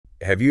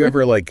Have you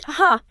ever like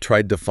Haha.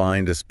 tried to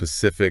find a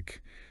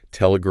specific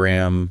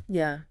Telegram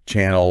Yeah.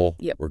 channel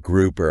Yep. or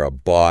group or a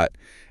bot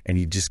and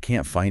you just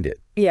can't find it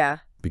Yeah.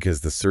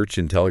 because the search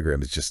in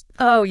Telegram is just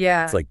Oh,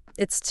 yeah. it's like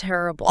It's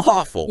terrible.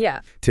 awful.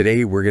 Yeah.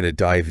 Today we're going to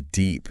dive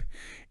deep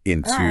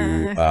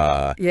into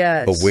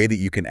Yes. a way that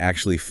you can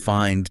actually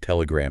find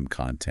Telegram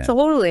content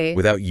Totally.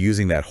 without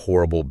using that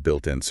horrible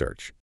built-in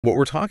search. What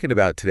we're talking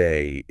about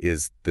today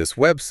is this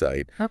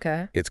website.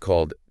 Okay. It's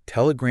called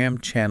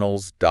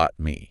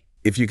telegramchannels.me.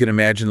 If you can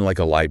imagine like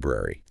a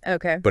library,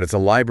 Okay. but it's a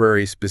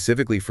library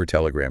specifically for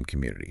Telegram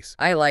communities.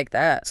 I like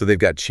that. So they've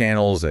got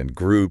channels and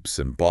groups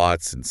and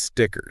bots and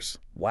stickers.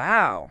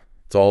 Wow.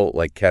 It's all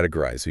like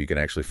categorized so you can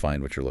actually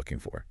find what you're looking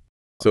for.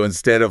 So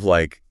instead of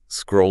like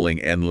scrolling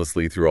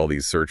endlessly through all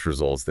these search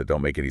results that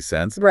don't make any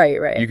sense, Right.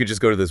 you could just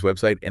go to this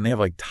website and they have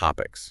like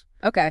topics.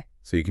 Okay.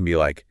 So you can be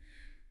like,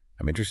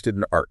 I'm interested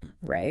in art.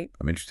 Right.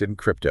 I'm interested in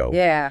crypto.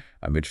 Yeah.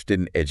 I'm interested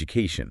in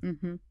education.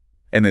 Mm-hmm.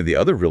 And then the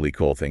other really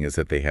cool thing is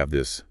that they have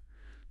this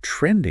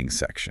trending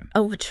section.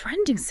 Oh, a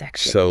trending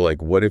section. So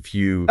like what if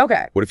you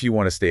Okay.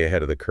 want to stay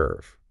ahead of the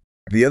curve?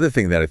 The other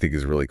thing that I think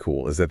is really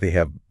cool is that they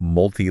have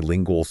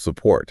multilingual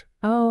support.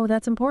 Oh,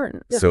 that's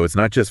important. So it's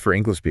not just for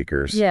English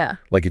speakers. Yeah.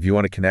 Like if you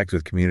want to connect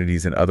with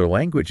communities in other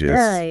languages,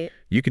 Right.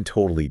 you can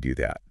totally do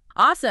that.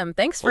 Awesome.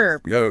 Thanks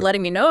for Yeah.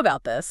 letting me know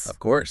about this. Of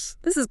course.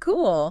 This is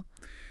cool.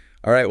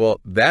 All right. Well,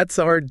 that's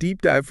our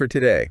deep dive for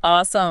today.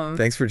 Awesome.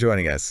 Thanks for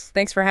joining us,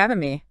 Thanks for having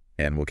me.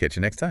 and we'll catch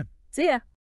you next time. See ya.